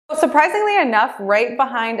surprisingly enough, right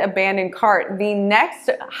behind abandoned cart, the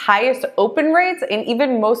next highest open rates and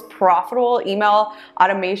even most profitable email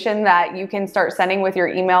automation that you can start sending with your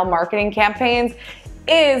email marketing campaigns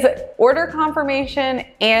is order confirmation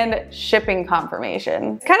and shipping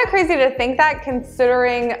confirmation. It's kind of crazy to think that,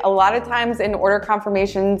 considering a lot of times in order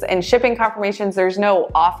confirmations and shipping confirmations, there's no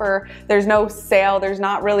offer, there's no sale, there's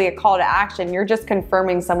not really a call to action. You're just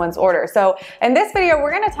confirming someone's order. So in this video,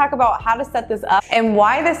 we're going to talk about how to set this up and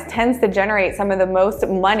why this tends to generate some of the most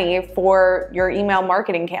money for your email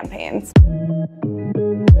marketing campaigns.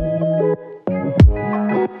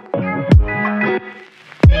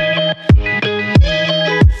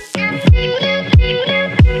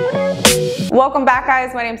 Welcome back,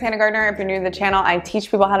 guys. My name is Hannah Gardner. If you're new to the channel, I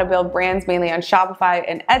teach people how to build brands mainly on Shopify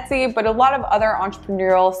and Etsy, but a lot of other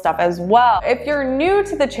entrepreneurial stuff as well. If you're new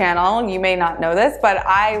to the channel, you may not know this, but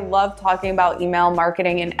I love talking about email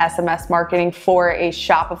marketing and SMS marketing for a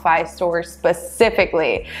Shopify store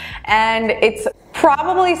specifically. And it's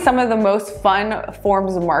probably some of the most fun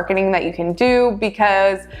forms of marketing that you can do,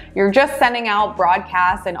 because you're just sending out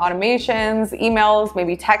broadcasts and automations, emails,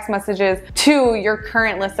 maybe text messages to your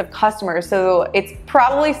current list of customers. So it's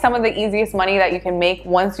probably some of the easiest money that you can make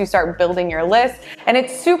once you start building your list. And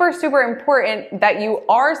it's super, super important that you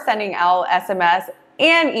are sending out SMS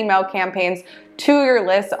and email campaigns to your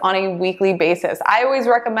list on a weekly basis. I always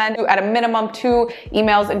recommend at a minimum 2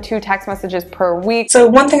 emails and 2 text messages per week. So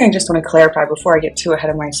one thing I just want to clarify before I get too ahead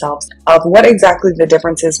of myself of what exactly the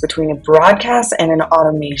difference is between a broadcast and an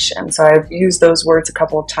automation. So I've used those words a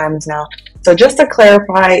couple of times now. So just to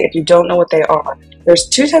clarify, if you don't know what they are, there's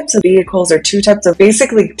 2 types of vehicles, or 2 types of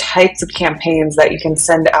types of campaigns that you can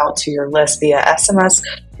send out to your list via SMS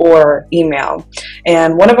or email.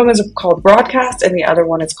 And one of them is called broadcast and the other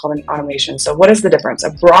one is called an automation. So what is the difference? A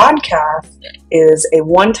broadcast is a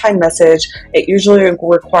one-time message. It usually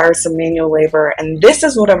requires some manual labor, and this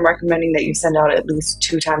is what I'm recommending that you send out at least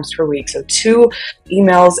 2 times per week. So 2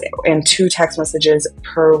 emails and 2 text messages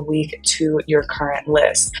per week to your current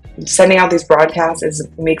list. Sending out these broadcasts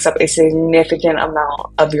makes up a significant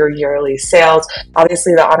amount of your yearly sales.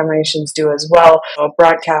 Obviously the automations do as well. A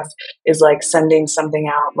broadcast is like sending something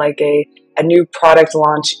out, like a new product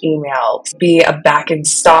launch email, be a back in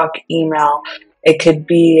stock email. It could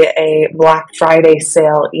be a Black Friday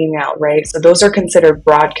sale email, right? So those are considered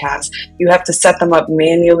broadcasts. You have to set them up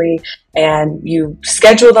manually and you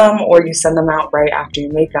schedule them, or you send them out right after you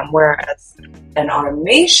make them. Whereas an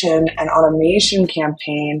automation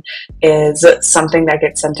campaign is something that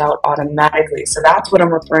gets sent out automatically. So that's what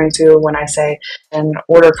I'm referring to when I say an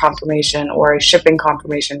order confirmation or a shipping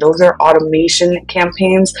confirmation. Those are automation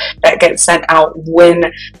campaigns that get sent out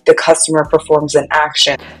when the customer performs an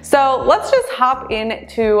action. So let's just hop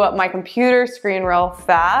into my computer screen real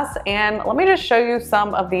fast and let me just show you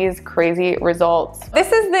some of these crazy results.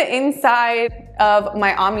 This is the inside of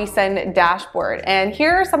my OmniSend dashboard, and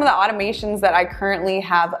here are some of the automations that I currently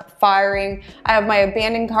have firing. I have my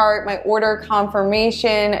abandoned cart, my order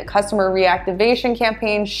confirmation, customer reactivation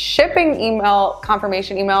campaign, shipping email,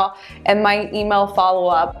 confirmation email, and my email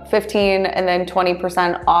follow-up, 15 and then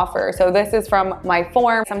 20% offer. So this is from my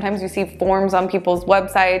form. Sometimes you see forms on people's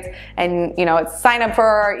websites and it's sign up for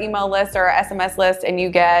our email list or our SMS list and you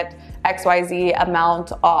get XYZ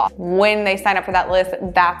amount off. When they sign up for that list,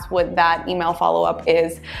 that's what that email follow-up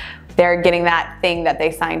is. They're getting that thing that they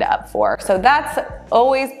signed up for. So that's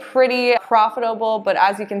always pretty profitable, but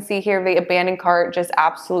as you can see here, the abandoned cart just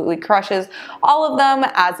absolutely crushes all of them,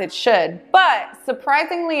 as it should. But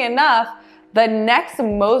surprisingly enough, the next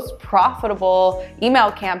most profitable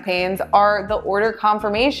email campaigns are the order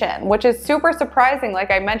confirmation, which is super surprising,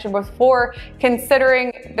 like I mentioned before,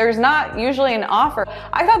 considering there's not usually an offer.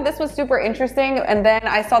 I thought this was super interesting, and then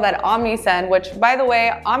I saw that OmniSend, which, by the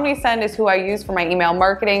way, OmniSend is who I use for my email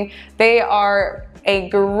marketing. They are a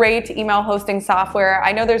great email hosting software.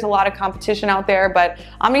 I know there's a lot of competition out there, but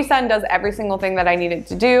OmniSend does every single thing that I needed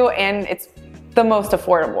to do, and it's the most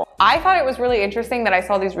affordable. I thought it was really interesting that I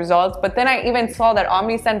saw these results, but then I even saw that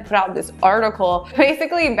OmniSend put out this article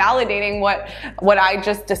basically validating what I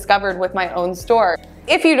just discovered with my own store.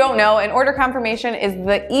 If you don't know, an order confirmation is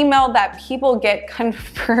the email that people get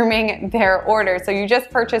confirming their order. So you just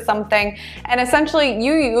purchase something and essentially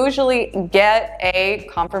you usually get a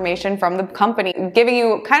confirmation from the company, giving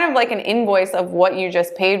you kind of like an invoice of what you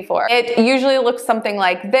just paid for. It usually looks something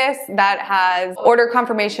like this, that has order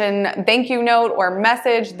confirmation thank you note or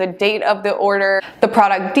message, the date of the order, the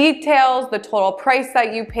product details, the total price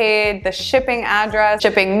that you paid, the shipping address,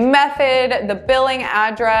 shipping method, the billing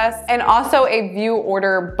address, and also a view order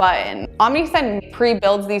order button. OmniSend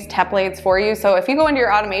pre-builds these templates for you. So if you go into your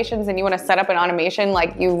automations and you want to set up an automation,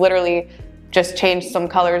 like you literally just change some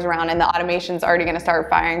colors around and the automation's already gonna start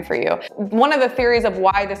firing for you. One of the theories of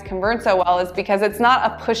why this converts so well is because it's not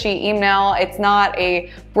a pushy email, it's not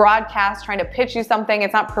a broadcast trying to pitch you something,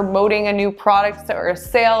 it's not promoting a new product or a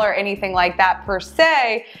sale or anything like that per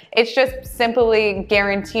se, it's just simply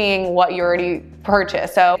guaranteeing what you already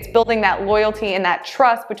purchased. So it's building that loyalty and that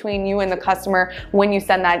trust between you and the customer when you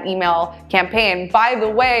send that email campaign. By the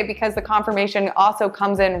way, because the confirmation also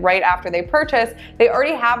comes in right after they purchase, they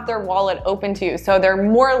already have their wallet open to you. So they're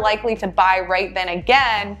more likely to buy right then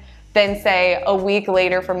again than say a week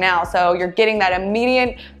later from now. So you're getting that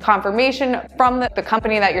immediate confirmation from the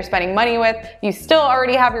company that you're spending money with. You still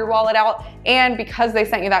already have your wallet out, and because they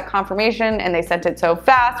sent you that confirmation and they sent it so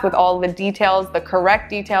fast with all the details, the correct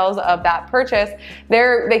details of that purchase,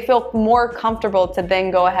 they feel more comfortable to then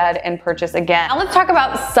go ahead and purchase again. Now let's talk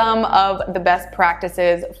about some of the best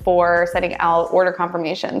practices for sending out order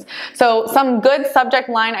confirmations. So some good subject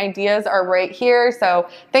line ideas are right here. So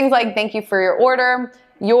things like thank you for your order,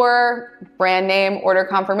 your brand name, order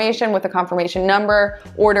confirmation with the confirmation number,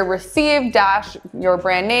 order received dash your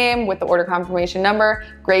brand name with the order confirmation number.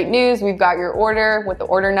 Great news, we've got your order with the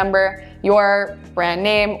order number, your brand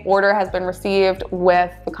name, order has been received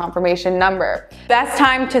with the confirmation number. Best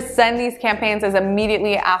time to send these campaigns is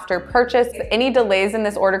immediately after purchase. Any delays in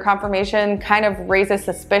this order confirmation kind of raises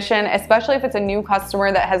suspicion, especially if it's a new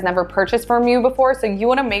customer that has never purchased from you before. So you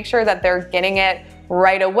wanna make sure that they're getting it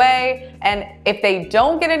right away. And if they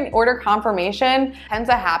don't get an order confirmation, tends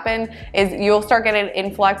to happen is you'll start getting an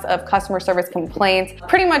influx of customer service complaints,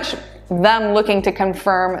 pretty much them looking to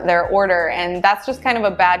confirm their order, and that's just kind of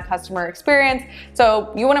a bad customer experience.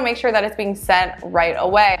 So you want to make sure that it's being sent right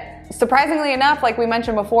away. Surprisingly enough, like we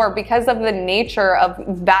mentioned before, because of the nature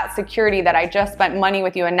of that security that I just spent money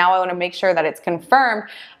with you and now I want to make sure that it's confirmed,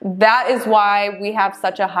 that is why we have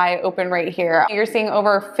such a high open rate here. You're seeing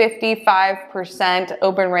over 55%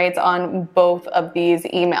 open rates on both of these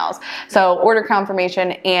emails. So order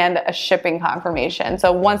confirmation and a shipping confirmation.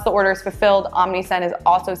 So once the order is fulfilled, OmniSend is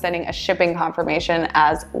also sending a shipping confirmation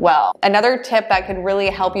as well. Another tip that could really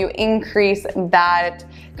help you increase that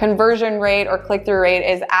conversion rate or click-through rate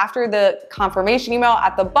is after the confirmation email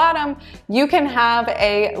at the bottom, you can have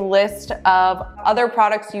a list of other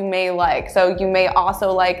products you may like. So you may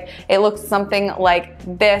also like, it looks something like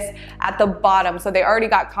this at the bottom. So they already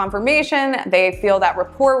got confirmation, they feel that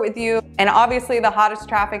rapport with you. And obviously the hottest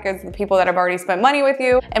traffic is the people that have already spent money with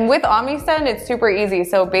you. And with OmniSend, it's super easy.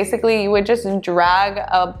 So basically you would just drag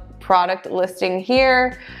a product listing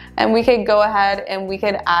here, and we could go ahead and we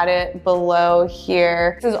could add it below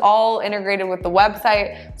here. This is all integrated with the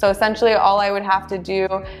website. So essentially all I would have to do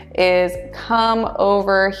is come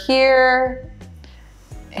over here,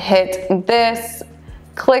 hit this,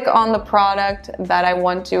 click on the product that I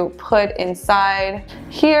want to put inside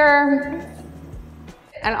here.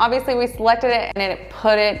 And obviously we selected it and it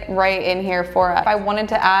put it right in here for us. If I wanted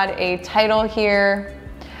to add a title here,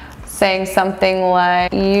 saying something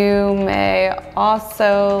like, you may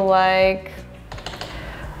also like,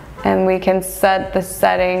 and we can set the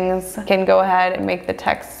settings. We can go ahead and make the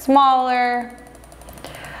text smaller,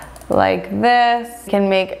 like this. We can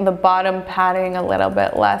make the bottom padding a little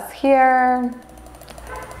bit less here.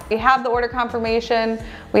 We have the order confirmation,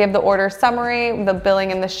 we have the order summary, the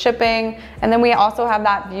billing and the shipping, and then we also have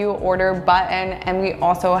that view order button, and we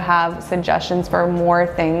also have suggestions for more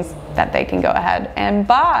things that they can go ahead and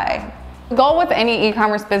buy. The goal with any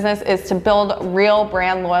e-commerce business is to build real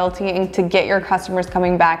brand loyalty and to get your customers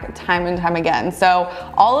coming back time and time again. So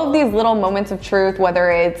all of these little moments of truth, whether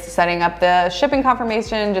it's setting up the shipping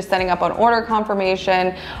confirmation, just setting up an order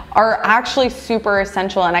confirmation, are actually super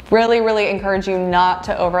essential. And I really, really encourage you not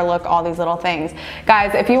to overlook all these little things.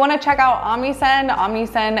 Guys, if you want to check out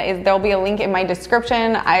OmniSend, there'll be a link in my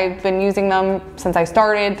description. I've been using them since I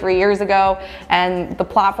started 3 years ago, and the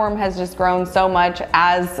platform has just grown so much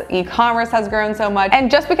as e-commerce has grown so much.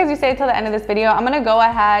 And just because you stayed till the end of this video, I'm gonna go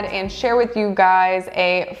ahead and share with you guys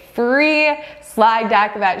a free slide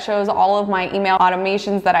deck that shows all of my email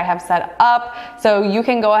automations that I have set up. So you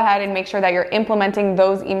can go ahead and make sure that you're implementing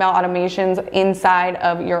those email automations inside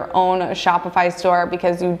of your own Shopify store,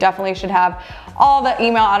 because you definitely should have all the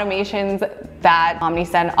email automations that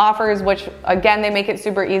OmniSend offers, which again, they make it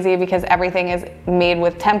super easy because everything is made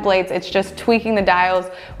with templates. It's just tweaking the dials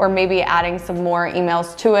or maybe adding some more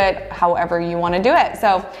emails to it, however you want to do it.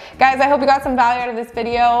 So guys, I hope you got some value out of this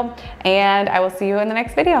video, and I will see you in the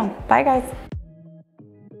next video. Bye guys.